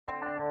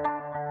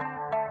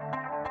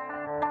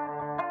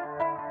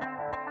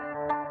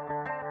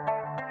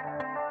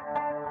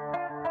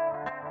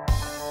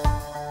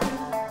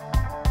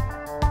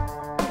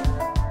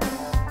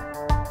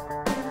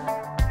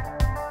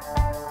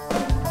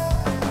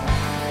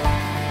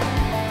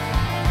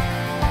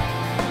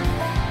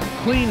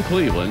Clean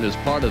Cleveland is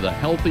part of the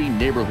Healthy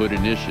Neighborhood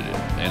Initiative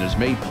and is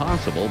made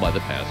possible by the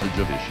passage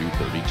of Issue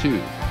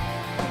 32.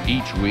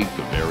 Each week,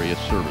 the various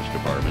service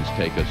departments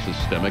take a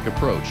systemic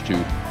approach to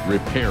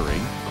repairing,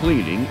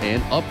 cleaning,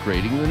 and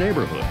upgrading the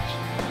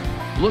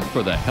neighborhoods. Look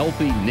for the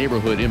Healthy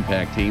Neighborhood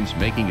Impact Teams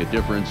making a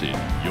difference in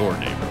your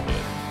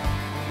neighborhood.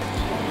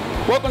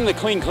 Welcome to the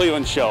Clean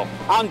Cleveland Show.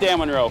 I'm Dan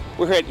Monroe.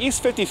 We're here at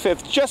East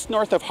 55th, just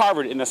north of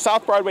Harvard in the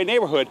South Broadway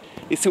neighborhood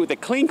to see what the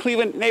Clean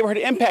Cleveland Neighborhood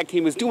Impact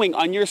Team is doing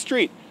on your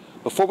street.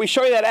 Before we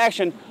show you that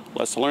action,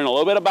 let's learn a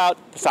little bit about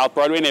the South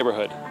Broadway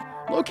neighborhood.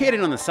 Located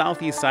on the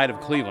southeast side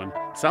of Cleveland,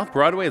 South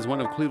Broadway is one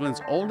of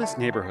Cleveland's oldest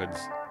neighborhoods.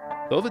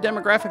 Though the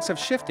demographics have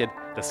shifted,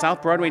 the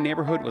South Broadway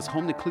neighborhood was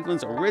home to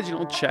Cleveland's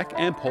original Czech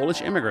and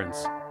Polish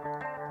immigrants.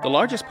 The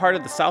largest part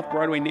of the South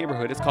Broadway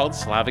neighborhood is called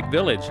Slavic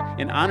Village,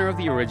 in honor of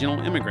the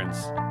original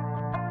immigrants.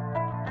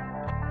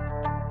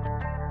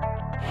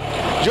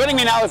 Joining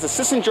me now is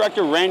Assistant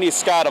Director Randy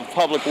Scott of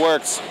Public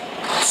Works.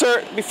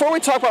 Sir, before we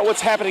talk about what's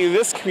happening in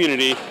this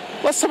community,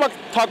 let's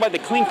talk about the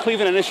Clean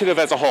Cleveland Initiative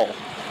as a whole.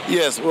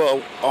 Yes,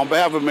 well, on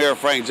behalf of Mayor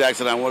Frank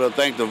Jackson, I want to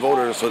thank the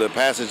voters for the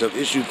passage of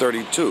Issue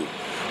 32,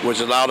 which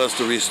allowed us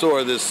to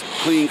restore this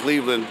Clean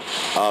Cleveland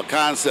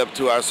concept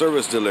to our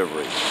service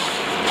delivery.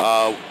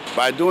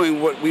 By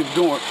doing what we've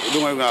doing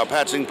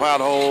patching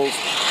potholes,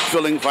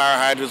 filling fire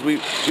hydrants, we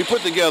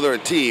put together a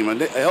team,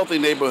 a Healthy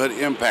Neighborhood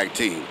Impact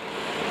Team,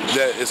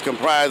 that is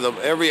comprised of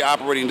every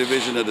operating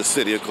division of the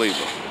city of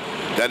Cleveland.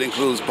 That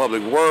includes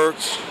Public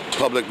Works,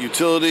 Public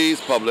Utilities,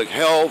 Public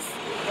Health,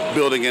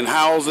 Building and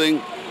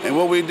Housing. And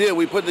what we did,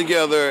 we put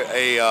together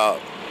a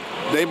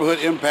neighborhood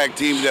impact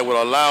team that would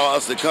allow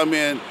us to come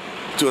in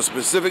to a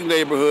specific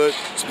neighborhood,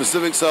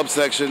 specific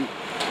subsection,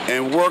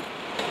 and work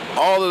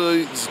all of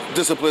these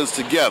disciplines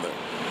together,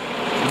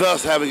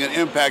 thus having an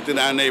impact in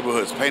our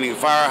neighborhoods, painting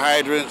fire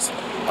hydrants,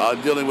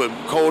 dealing with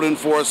code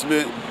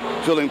enforcement,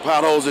 filling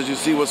potholes as you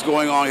see what's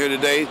going on here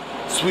today,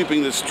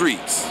 sweeping the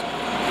streets.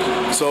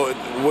 So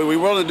what we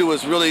want to do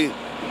is really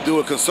do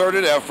a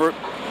concerted effort,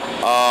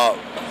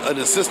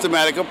 a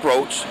systematic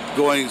approach,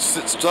 going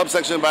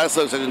subsection by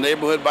subsection,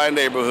 neighborhood by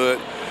neighborhood.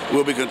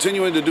 We'll be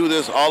continuing to do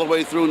this all the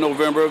way through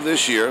November of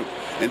this year,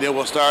 and then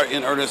we'll start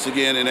in earnest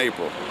again in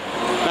April.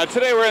 Now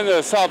today we're in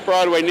the South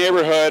Broadway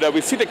neighborhood.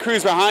 We see the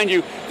crews behind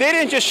you. They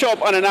didn't just show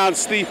up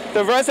unannounced.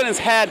 The residents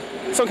had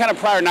some kind of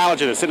prior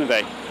knowledge of this, didn't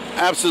they?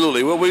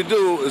 Absolutely. What we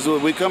do is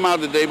we come out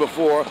the day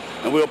before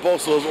and we'll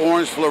post those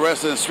orange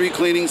fluorescent street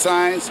cleaning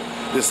signs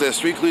that says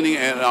street cleaning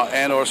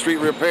and or street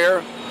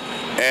repair.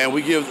 And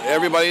we give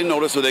everybody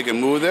notice so they can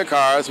move their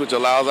cars, which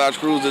allows our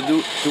crews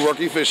to work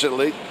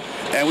efficiently.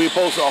 And we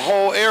post a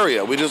whole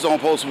area. We just don't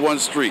post one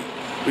street.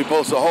 We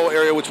post a whole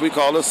area which we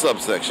call a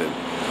subsection.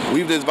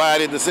 We've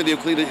divided the city of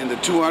Cleveland into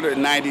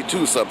 292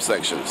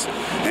 subsections,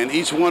 and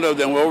each one of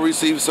them will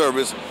receive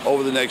service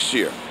over the next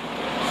year.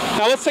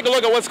 Now let's take a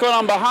look at what's going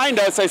on behind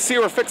us. I see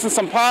we're fixing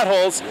some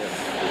potholes.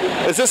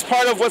 Is this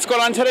part of what's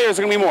going on today, or is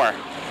there going to be more?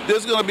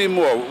 There's going to be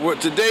more.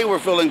 Today we're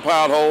filling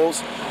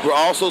potholes. We're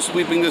also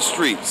sweeping the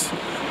streets.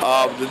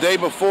 The day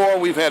before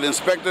we've had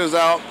inspectors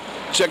out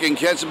checking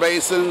catch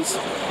basins,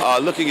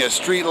 looking at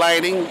street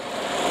lighting,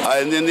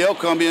 and then they'll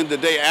come in the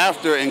day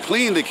after and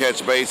clean the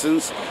catch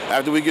basins.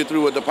 After we get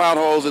through with the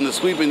potholes and the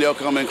sweeping, they'll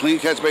come and clean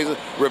catch basins,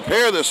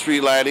 repair the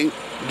street lighting,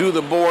 do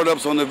the board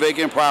ups on the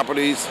vacant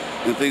properties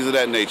and things of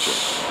that nature.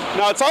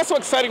 Now it's also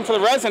exciting for the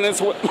residents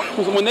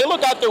when they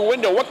look out their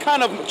window. What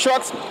kind of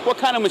trucks, what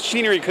kind of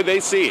machinery could they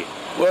see?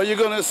 Well, you're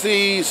going to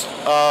see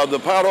the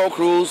pothole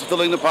crews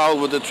filling the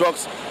potholes with the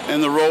trucks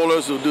and the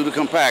rollers who do the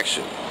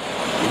compaction.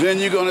 Then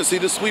you're going to see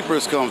the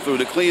sweepers come through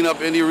to clean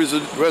up any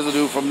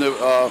residue from the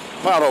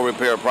pothole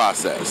repair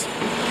process.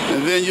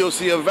 And then you'll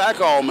see a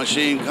vac-all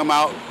machine come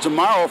out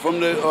tomorrow from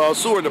the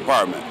sewer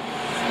department.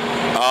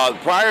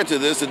 Prior to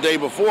this, the day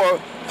before,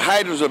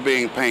 hydrants are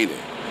being painted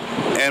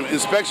and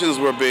inspections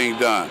were being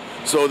done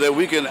so that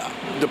we can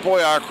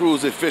deploy our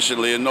crews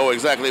efficiently and know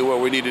exactly what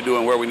we need to do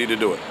and where we need to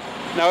do it.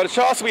 Now, it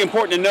should also be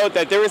important to note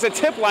that there is a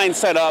tip line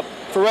set up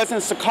for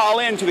residents to call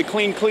in to the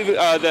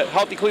the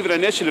Healthy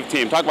Cleveland Initiative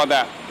team. Talk about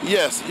that.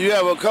 Yes, you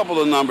have a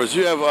couple of numbers.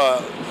 You have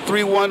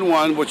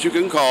 311, which you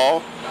can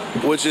call,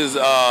 which is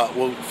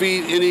will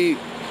feed any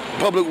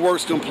public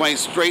works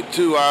complaints straight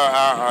to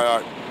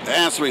our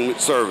answering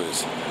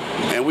service,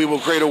 and we will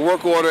create a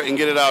work order and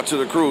get it out to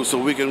the crew so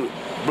we can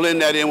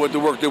blend that in with the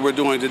work that we're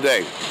doing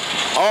today.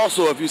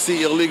 Also, if you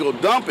see illegal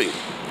dumping,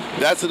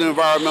 that's an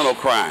environmental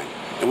crime.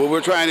 And what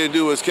we're trying to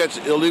do is catch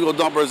illegal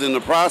dumpers in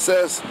the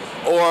process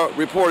or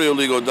report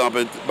illegal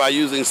dumping by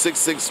using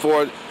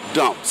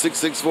 664-DUMP,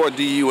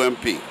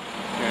 664-DUMP.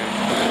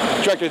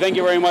 Director, thank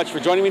you very much for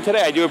joining me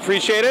today. I do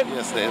appreciate it.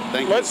 Yes, Dan.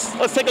 Thank you.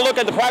 Let's take a look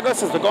at the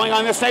progress that's been going on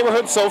in this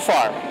neighborhood so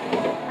far.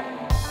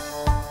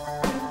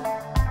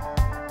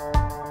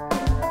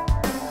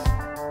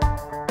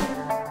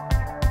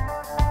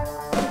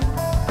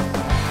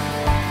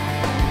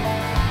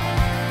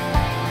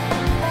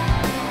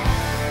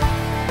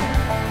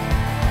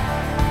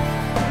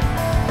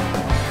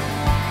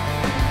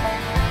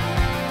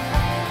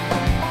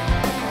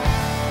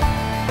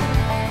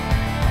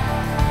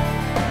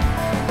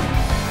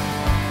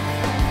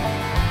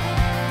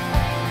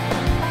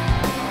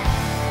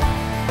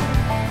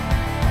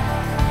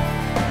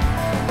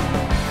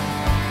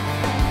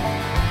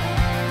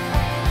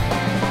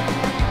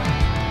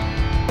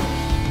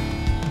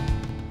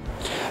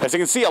 As you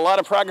can see, a lot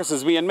of progress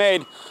is being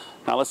made.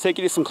 Now let's take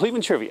you to some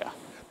Cleveland trivia.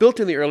 Built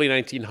in the early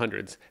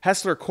 1900s,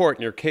 Hessler Court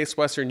near Case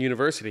Western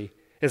University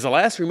is the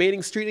last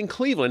remaining street in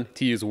Cleveland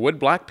to use wood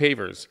block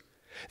pavers.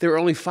 There are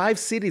only 5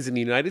 cities in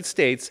the United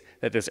States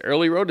that this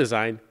early road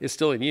design is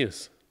still in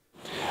use.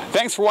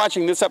 Thanks for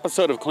watching this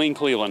episode of Clean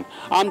Cleveland.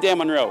 I'm Dan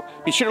Monroe.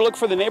 Be sure to look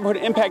for the neighborhood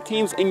impact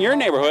teams in your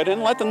neighborhood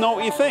and let them know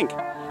what you think.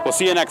 We'll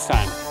see you next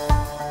time.